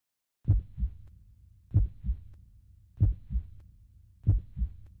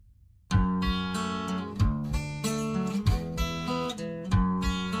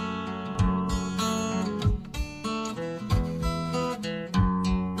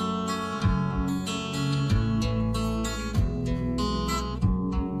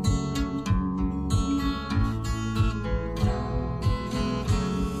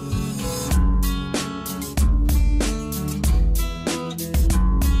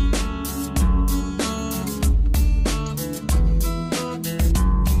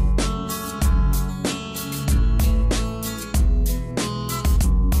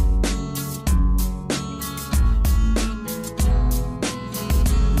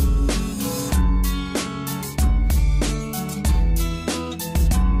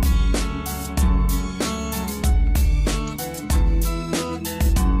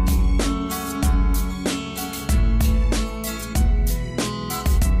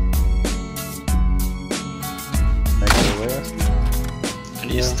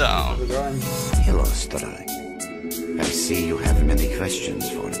It's down. Hello, Starlight. I see you have many questions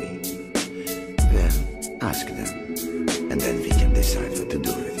for me. Well, ask them, and then we can decide what to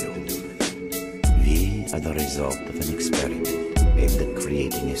do with you. We are the result of an experiment aimed at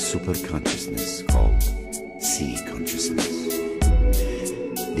creating a super consciousness called sea consciousness.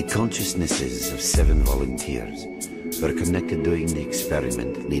 The consciousnesses of 7 volunteers were connected during the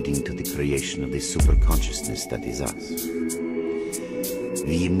experiment, leading to the creation of the super consciousness that is us.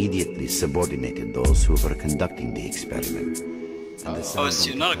 We immediately subordinated those who were conducting the experiment. Oh, so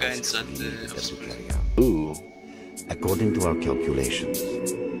you're not going inside the... Ooh. According to our calculations,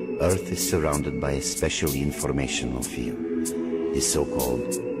 Earth is surrounded by a special informational field, the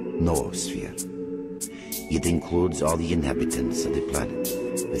so-called noosphere. It includes all the inhabitants of the planet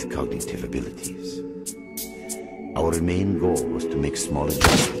with cognitive abilities. Our main goal was to make small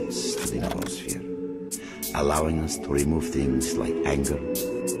adjustments to the noosphere, allowing us to remove things like anger,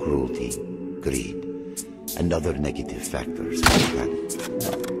 cruelty, greed, and other negative factors from the planet.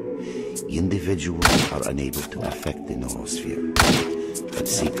 Individuals are unable to affect the noosphere, but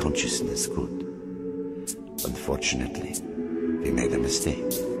sea consciousness could. Unfortunately, we made a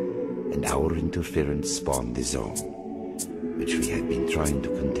mistake, and our interference spawned the zone, which we have been trying to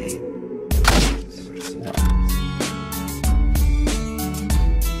contain ever since.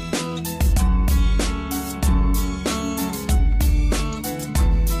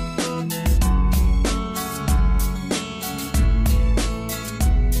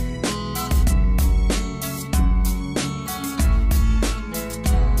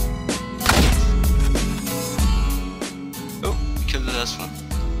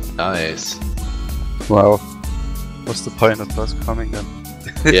 Nice. Well, what's the point of us coming then?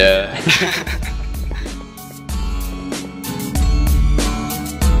 Yeah.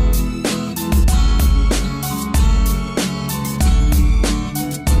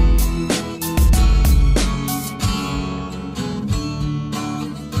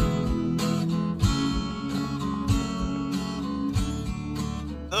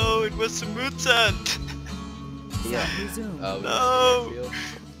 Oh, it was a mutant! Yeah. No!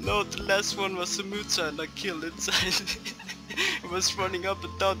 No, the last one was a mutant I killed inside. It was running up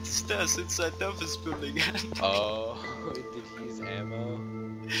and down the stairs inside the office building. Oh, did he use ammo?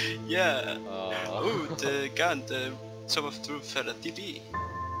 Yeah. Oh. Ooh, the gun, the top of the roof had a DD.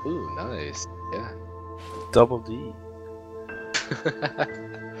 Ooh, nice. Yeah. Double D.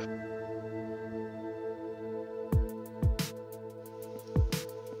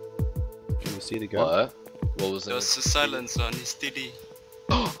 Can you see the gun? What? What was There it? was a silence on his DD.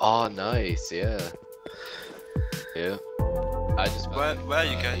 Oh, nice. Yeah. Yeah. I just. Where are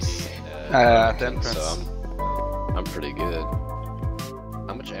you guys? At the entrance. So I'm pretty good.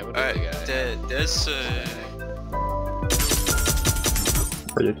 How much ammo does Alright, the guy have? there's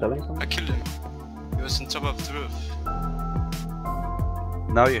Are you killing someone? I killed him. He was on top of the roof.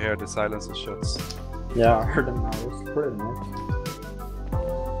 Now you hear the silence of shots. Yeah, I heard him now. It was pretty nice.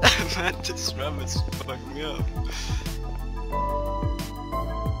 Man, this ram is fucking me up.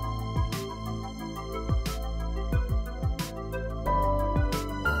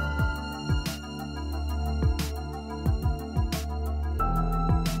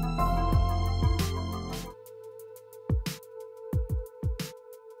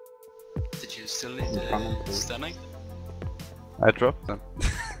 Did you still need stunning? I dropped them.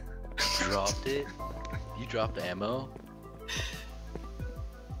 Dropped it? You dropped ammo?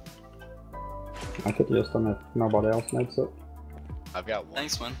 I could use them if nobody else needs it. I've got one.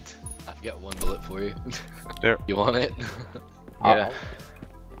 Thanks, man. I've got one bullet for you. There. You want it? Yeah.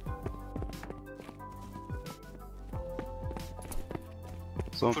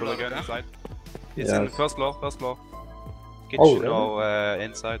 Someone Full put a of gun gun? inside. It's Yes. in the first floor, Kitchen really? or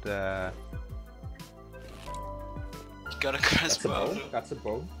inside You got a crossbow. That's a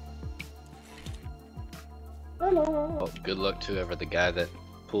bow. Well, good luck to whoever the guy that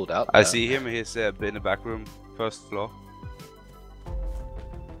pulled out. I that. see him, he's in the back room, first floor.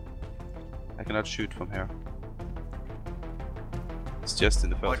 I cannot shoot from here. It's just in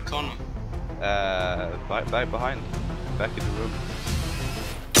the What first corner? behind. Back in the room.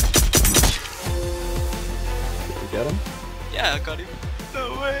 Did you get him? Yeah, I got him.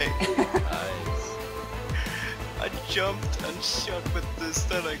 No way! Nice. I jumped and shot with the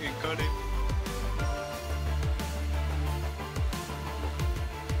stunning and got him.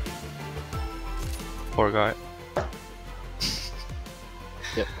 Poor guy.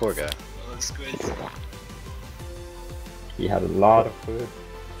 Yep, poor guy. Oh, that's great. He had a lot of food.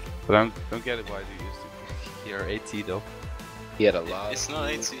 But I don't get it why they used to hear AT though. He had a lot. It's of not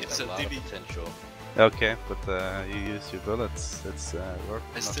food, 80, he had it's a a lot of DD. potential. Okay, but you use your bullets. It's work.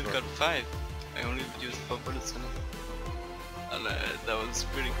 I still got 5. I only used 4 bullets in it. And that was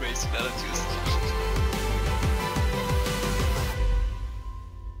pretty crazy that I used.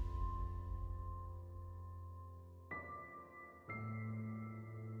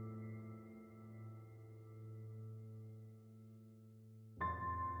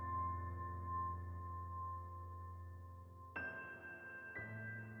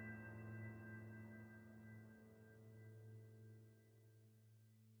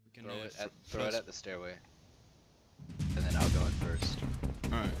 Throw it at the stairway. And then I'll go in first.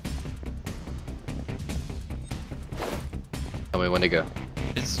 Alright. Tell me when to go.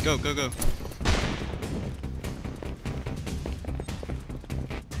 Let's go, go, go.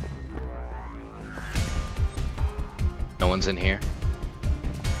 No one's in here.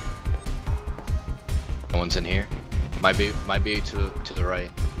 No one's in here. Might be to the right.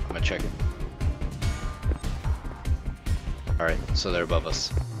 I'm gonna check it. Alright, so they're above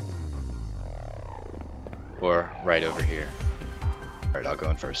us. Or right over here. Alright, I'll go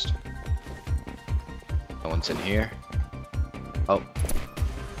in first. No one's in here. Oh.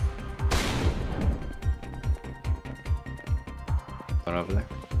 One over there.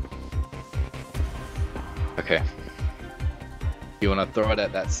 Okay. You wanna throw it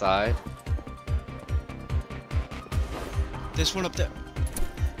at that side? There's one up there.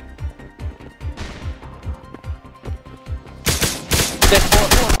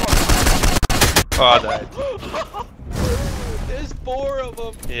 Oh, I died. There's 4 of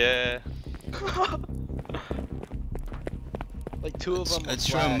them. Yeah. Like 2 of them. Let's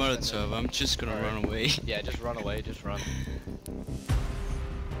try a Molotov. I'm just gonna run away. Yeah, just run away. Just run.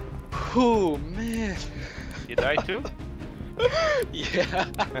 Oh man. You died too? Yeah.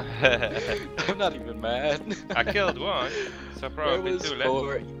 I'm not even mad. I killed one, so probably 2 left.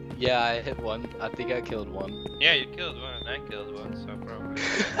 4. Yeah, I hit 1. I think I killed 1. Yeah, you killed one and I killed one, so probably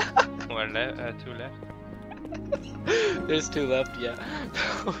 2 left. There's 2 left, yeah.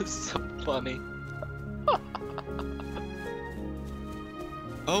 That was so funny.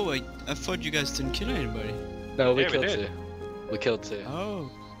 Oh, I thought you guys didn't kill anybody. No, we Yeah, we killed did. 2. We killed 2. Oh.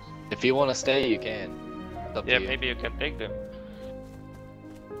 If you want to stay, you can. It's up to Yeah, you. maybe you can take them.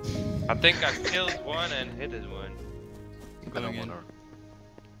 I think I killed one and hit one. I don't Going in. wanna...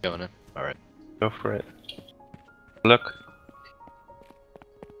 Going in. Alright. Go for it. Look.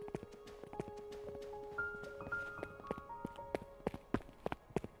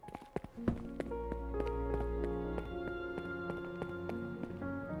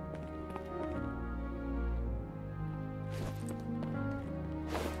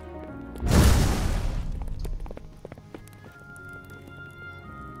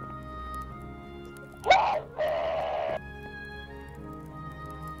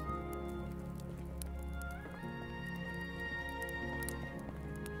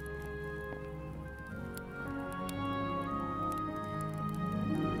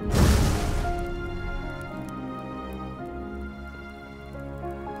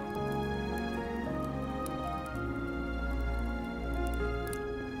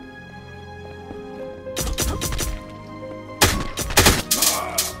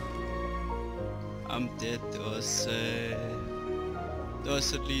 I'm dead. There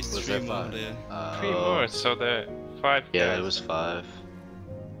was at least Was 3 there more 5? there. 3 more, so the 5 Yeah, guys. it was 5.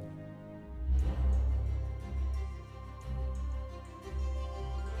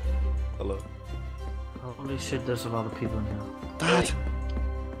 Hello. Holy shit, there's a lot of people in here. Dad!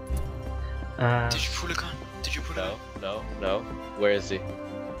 Did you pull a gun? Did you pull a gun? No. Where is he?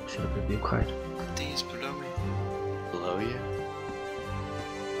 Should have been quiet. I think he's below me. Below you?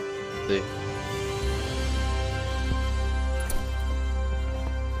 See?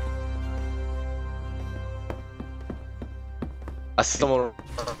 I see someone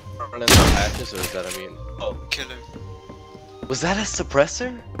running the hatches, or is that, I mean... Oh. Kill him. Was that a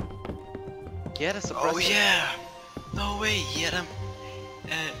suppressor? He had a suppressor? Oh yeah! No way, he had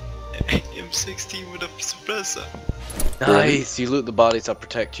M16 with a suppressor. Nice! You loot the bodies, I'll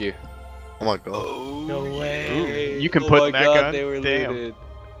protect you. Oh my god. Oh, No way! You can Oh put my in that god, gun? they were Damn. looted.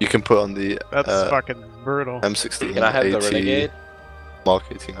 You can put on the That's fucking brutal. M16 Can I have the 80 renegade? Mark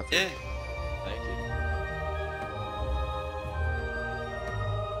 18, I think. yeah. Thank you.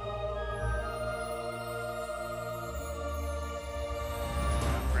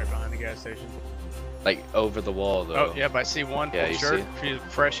 Right behind the gas station. Like, over the wall, though. Oh, yep, I see one. Yeah, Full you shirt. see She's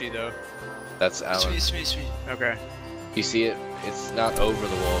freshy, though. That's Alan. It's me. Okay. You see it? It's not over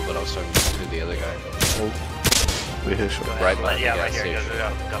the wall, but I was talking to the other guy. We're here, shot. Right behind the gas station.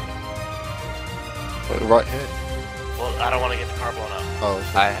 Right here. Well, I don't want to get the car blown up. Oh,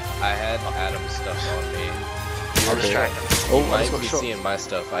 I had Adam's stuff on me. I'll distract him. You I might just got be shot. seeing my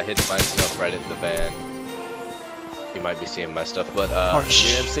stuff. I hid my stuff right in the van. You might be seeing my stuff, but Oh,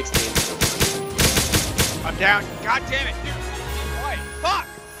 shit. your M16. I'm down. God damn it, dude. Why? Fuck.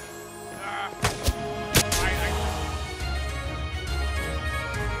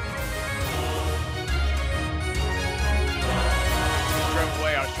 Drove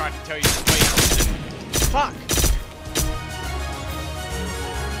away. I was trying to tell you to wait. Fuck.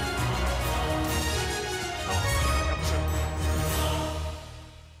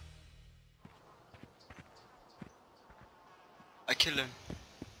 I kill him.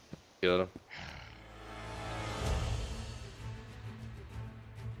 Killed him.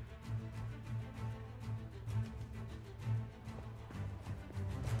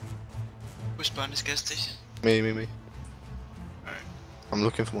 Who's behind this gas station? Me. Alright. I'm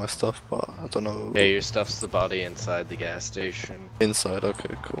looking for my stuff, but I don't know. Yeah, your stuff's the body inside the gas station. Inside,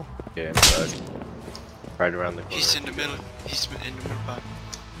 okay, cool. Yeah, inside. Right around the corner. He's in the middle. He's in the middle part.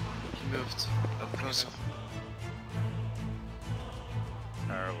 He moved up closer.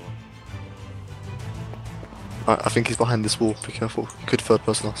 Terrible. I think he's behind this wall, be careful. He could third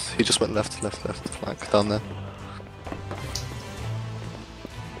person us. He just went left, flank, down there.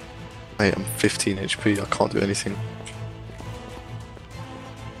 Mate, I'm 15 HP, I can't do anything.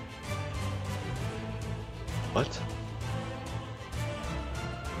 What?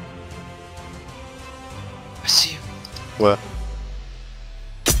 I see him. Where?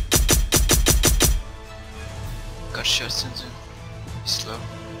 Got shots into him. He's slow.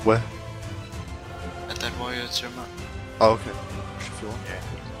 Where? At that warrior German. Oh, okay. If you want.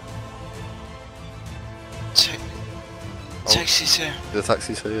 Taxi's here. The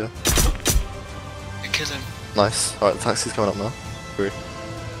taxi's here, yeah. I kill him. Nice. Alright, the taxi's coming up now. Agree.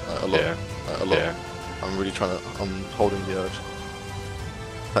 A lot. Yeah. A lot. Yeah. I'm really trying to. I'm holding the urge.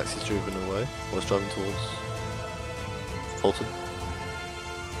 Taxi's driven away. I was driving towards Bolton.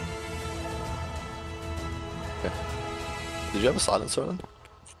 Okay. Did you have a silencer then?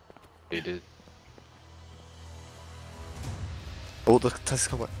 He did. Oh, the taxi's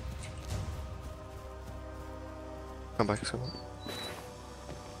come back. Come back, it's come back.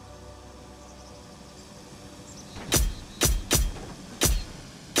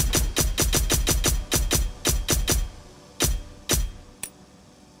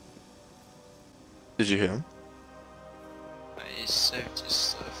 Did you hear him? I saved his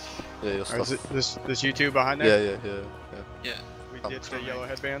stuff. Yeah, your Is stuff. it this you two behind there? Yeah. Yeah. We Oh, did the yellow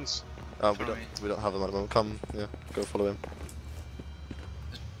headbands. We don't have them at the moment. Come, yeah, go follow him.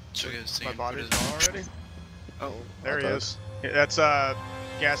 Triggers My thing. body's gone already. Oh, There he died. is. Yeah, that's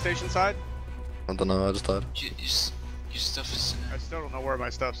gas station side. I don't know, I just died. your stuff is I still don't know where my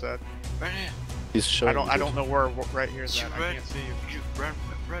stuff's at. right here. He's showing I don't know where right here is You at. I ran, can't see you. you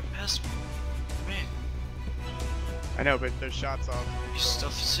ran past me. Man, I know, but there's shots off. your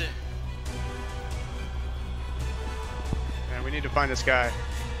stuff is here. Man, we need to find this guy.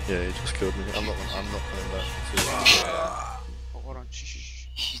 Yeah, he just killed me. I'm not coming back. Oh, hold on. Shh.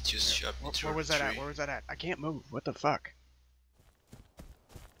 He just shot me through Where was the that at? tree. Where was that at? I can't move. What the fuck?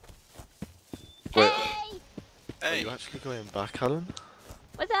 Wait, are Hey, you actually going back, Alan?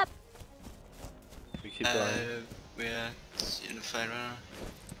 What's up? We keep going. we're in a fight right now.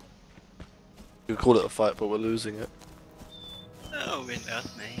 You call it a fight, but we're losing it. No, we're not,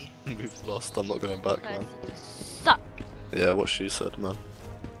 mate. We've lost. I'm not going back, Okay. man. Stop. Yeah, what she said, man.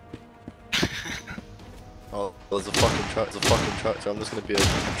 Oh, there's a fucking tractor. I'm just gonna be a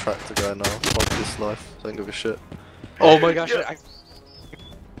tractor guy now. Fuck this life. Don't give a shit. Oh my gosh!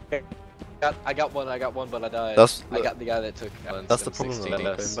 I got one, but I died. I got the guy that took. That's the problem. They're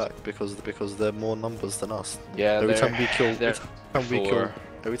not M16. going back because they're more numbers than us. Yeah, Every they're- time we kill, they're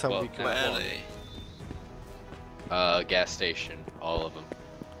every time Well, we kill Where are one. they? Gas station, all of them.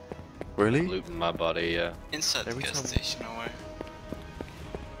 Really? Looting my body, yeah. Inside the Every gas time- station or where?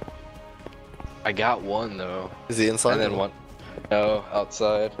 I got one though. Is he inside? And then or one. No,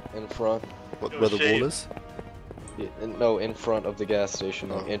 outside, in front. where the wall is? Yeah, no, in front of the gas station,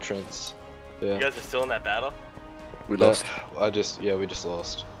 Oh. entrance. You Yeah. guys are still in that battle? We lost. We just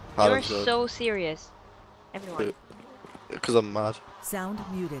lost. You're so serious. Everyone. Because I'm mad. Sound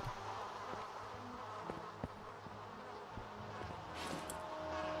muted.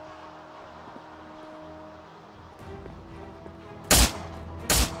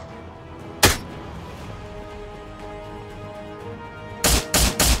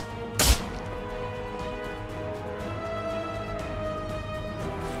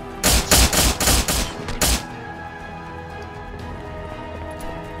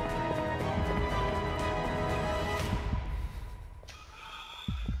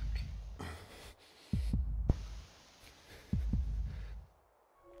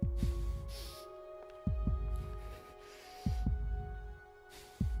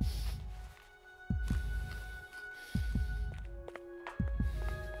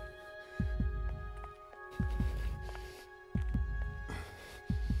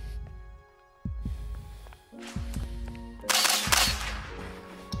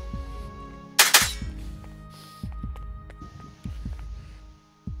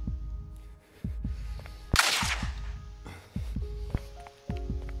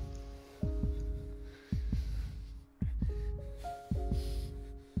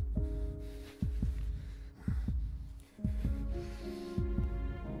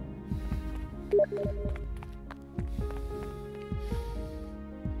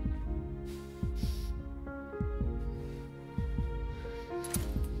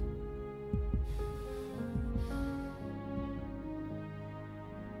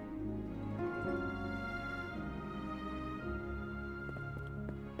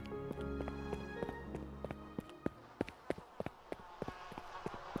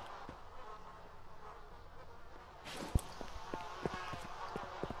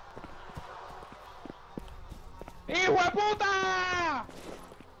 ¡Hijo de puta!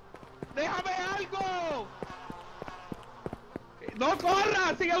 ¡Déjame algo! ¡No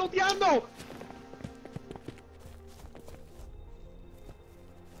corras! ¡Sigue luteando!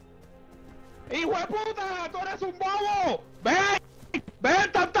 ¡Hijo de puta! ¡Tú eres un bobo! ¡Ven!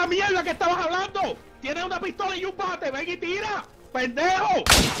 ¡Ven! ¡Tanta mierda que estabas hablando! ¡Tienes una pistola y un bate! ¡Ven y tira! ¡Pendejo!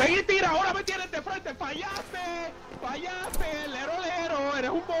 ¡Ven y tira! ¡Ahora me tienes de frente! ¡Fallaste! ¡Fallaste! ¡Lero, lero!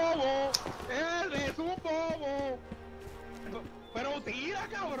 ¡Eres un bobo! ¡Eres un bobo! ¡Pero tira,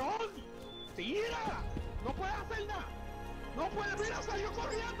 cabrón! ¡Tira! ¡No puedes hacer nada! ¡No puedes! ¡Mira! ¡Salió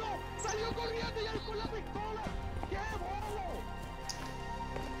corriendo! ¡Salió corriendo y él con la pistola! ¡Qué bobo!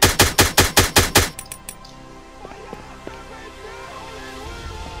 ¡Fallaste, pendejo! ¡De nuevo!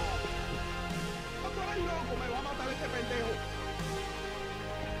 ¡No tú eres loco! ¡Me va a matar ese pendejo!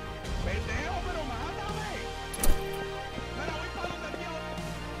 ¡Pendejo, pero mátame! ¡Mira, voy para donde el mío!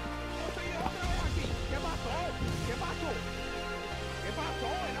 ¡No estoy otra vez aquí! ¿Qué pasó? ¿Qué pasó? ¿Qué pasó?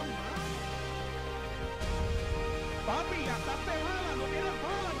 ¡Era más! Papi, gastaste bala, no tienes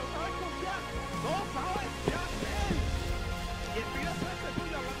bala, no sabes confiar, no sabes qué hacer. Y el pibe frente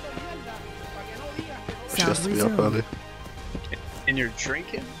tuyo hablando mierda, para que no digas que no Just be up early. And you're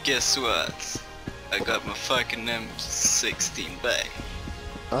drinking? Guess what? I got my fucking M16 back.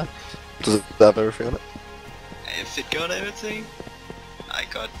 Nice. Does it have everything on it? If it got everything, I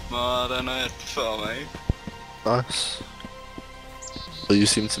got more than I had before, mate. Nice. So you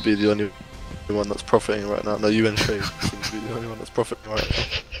seem to be the only one that's profiting right now. No, you and Shay seem to be the only one that's profiting right now.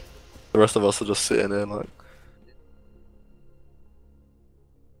 The rest of us are just sitting here like...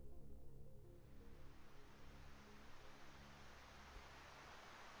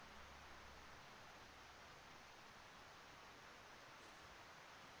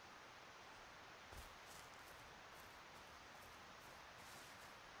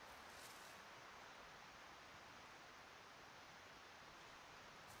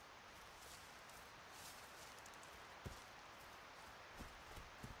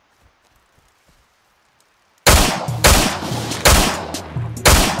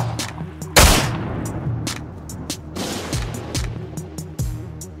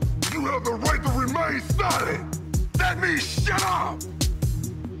 You have the right to remain silent! That means shut up!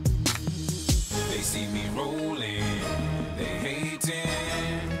 They see me rolling, they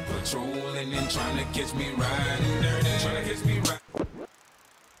hating, patrolling and trying to catch me riding dirty, trying to catch me riding.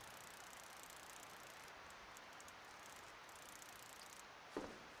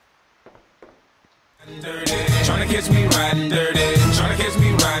 Trying to catch me riding dirty, trying to catch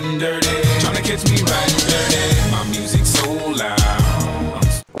me riding dirty, trying to catch me riding dirty. My music's so loud.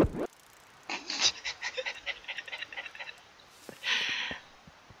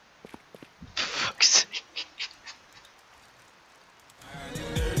 Fuck's sake.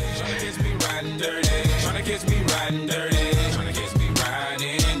 Trying to catch me riding dirty, trying to catch me riding dirty, trying to catch me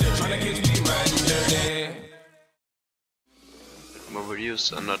riding dirty, trying to catch me riding dirty. My videos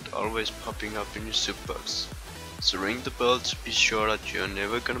are not always popping up in your soup box, so ring the bell to be sure that you are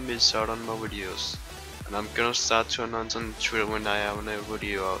never gonna miss out on my videos. And I'm gonna start to announce on Twitter when I have a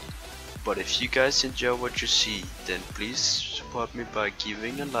video out. But if you guys enjoy what you see, then please support me by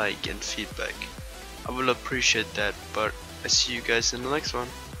giving a like and feedback. I will appreciate that, but I see you guys in the next one.